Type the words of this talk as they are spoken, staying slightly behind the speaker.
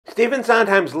Stephen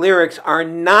Sondheim's lyrics are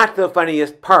not the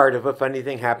funniest part of A Funny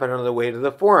Thing Happened on the Way to the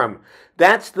Forum.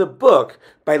 That's the book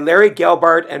by Larry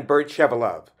Gelbart and Burt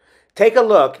Shevelove. Take a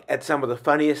look at some of the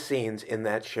funniest scenes in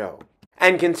that show.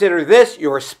 And consider this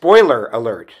your spoiler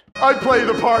alert. I play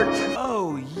the part.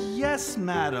 Oh, yes,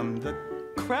 madam. The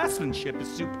craftsmanship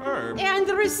is superb. And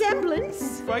the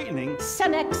resemblance? Frightening.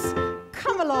 Senex,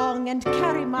 come along and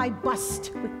carry my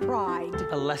bust with pride.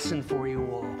 A lesson for you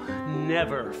all.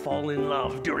 Never fall in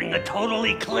love during a total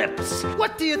eclipse.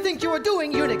 What do you think you are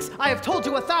doing, eunuchs? I have told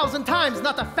you 1,000 times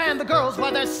not to fan the girls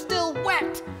while they're still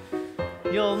wet.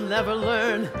 You'll never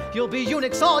learn. You'll be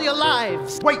eunuchs all your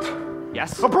lives. Wait!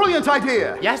 Yes? A brilliant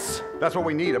idea! Yes? That's what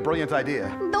we need, a brilliant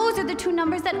idea. Those are the two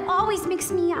numbers that always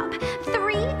mix me up.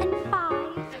 3 and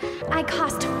 5. I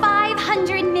cost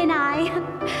 500 minai.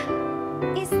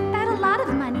 Is that a lot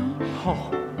of money?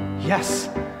 Oh, yes.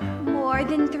 More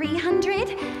than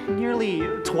 300? Nearly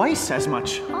twice as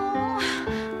much. Oh,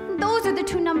 those are the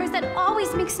two numbers that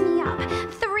always mix me up.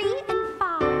 3 and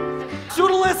 5.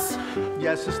 Pseudolus!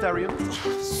 Yes, Hysteria?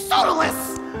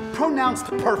 Pseudolus! Pronounced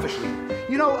perfectly.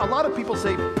 You know, a lot of people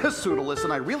say pissudolus,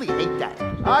 and I really hate that.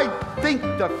 I think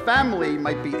the family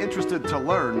might be interested to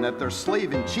learn that their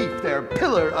slave-in-chief, their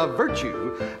pillar of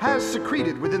virtue, has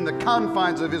secreted within the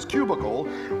confines of his cubicle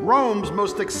Rome's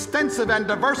most extensive and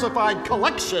diversified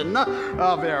collection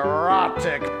of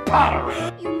erotic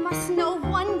pottery. You must know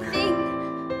one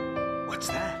thing. What's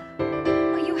that?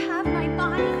 While you have my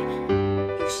body,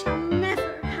 you shall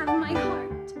never have my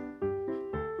heart.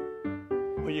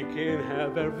 Well, you can't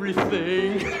have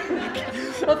everything.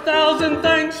 1,000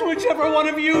 thanks, whichever one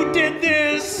of you did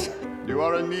this. You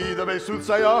are in need of a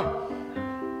soothsayer?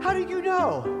 How do you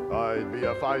know? I'd be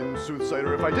a fine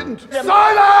soothsayer if I didn't.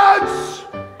 Silence!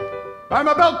 I'm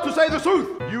about to say the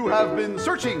truth. You have been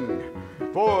searching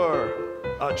for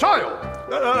a child.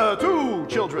 2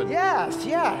 children. Yes,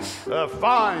 yes. A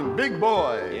fine big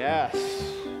boy. Yes.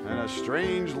 And a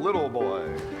strange little boy.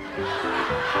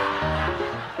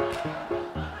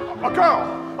 A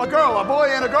girl, a boy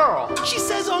and a girl. She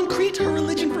says on Crete her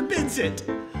religion forbids it.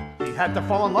 He had to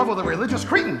fall in love with a religious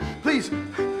cretin. Please,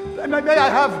 may I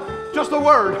have just a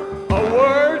word? A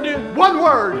word? One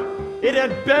word. It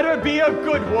had better be a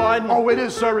good one. Oh, it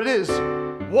is, sir, it is.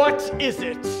 What is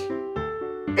it?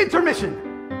 Intermission.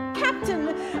 Captain,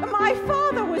 my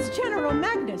father was General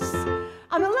Magnus.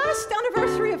 On the last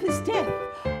anniversary of his death,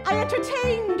 I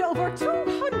entertained over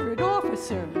 200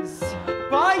 officers.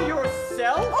 By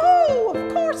yourself? Oh,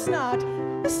 of course not. The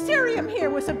Mysterium here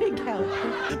was a big help.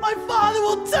 My father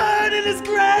will turn in his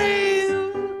grave.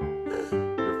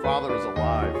 Your father is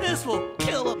alive. This will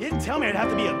kill him. You didn't tell me I'd have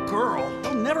to be a girl.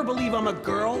 They'll never believe I'm a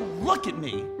girl. Look at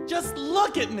me. Just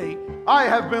look at me. I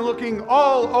have been looking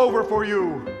all over for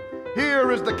you.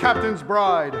 Here is the captain's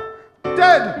bride.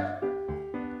 Dead!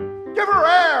 Give her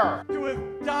air! To have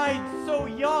died so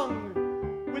young,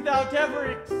 without ever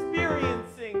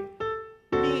experiencing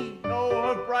me. Oh,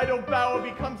 her bridal bower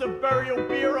becomes a burial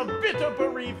bier of bitter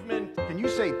bereavement. Can you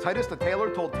say Titus the tailor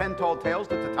told 10 tall tales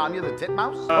to Titania the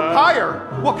titmouse? A pyre!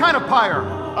 What kind of pyre?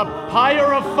 A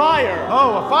pyre of fire.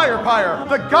 Oh, a fire pyre.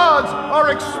 The gods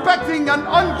are expecting an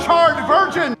uncharred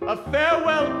virgin! A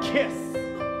farewell kiss.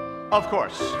 Of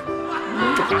course.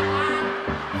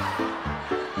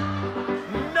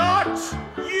 Not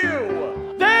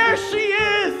you! There she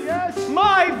is! Yes.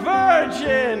 My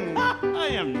virgin! I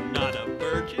am not a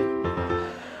virgin.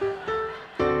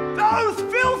 Those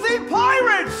filthy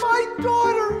pirates! My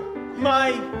daughter!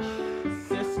 My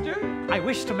sister? I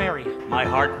wish to marry. My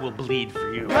heart will bleed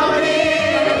for you.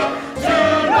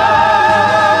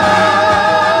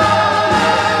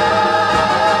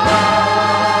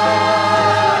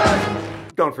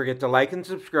 Don't forget to like and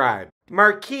subscribe.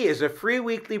 MARQUEE is a free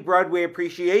weekly Broadway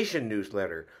appreciation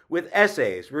newsletter with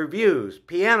essays, reviews,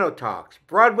 piano talks,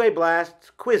 Broadway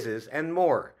blasts, quizzes, and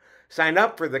more. Sign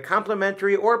up for the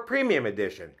complimentary or premium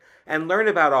edition and learn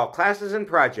about all classes and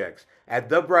projects at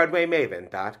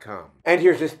thebroadwaymaven.com. And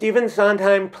here's a Stephen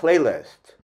Sondheim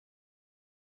playlist.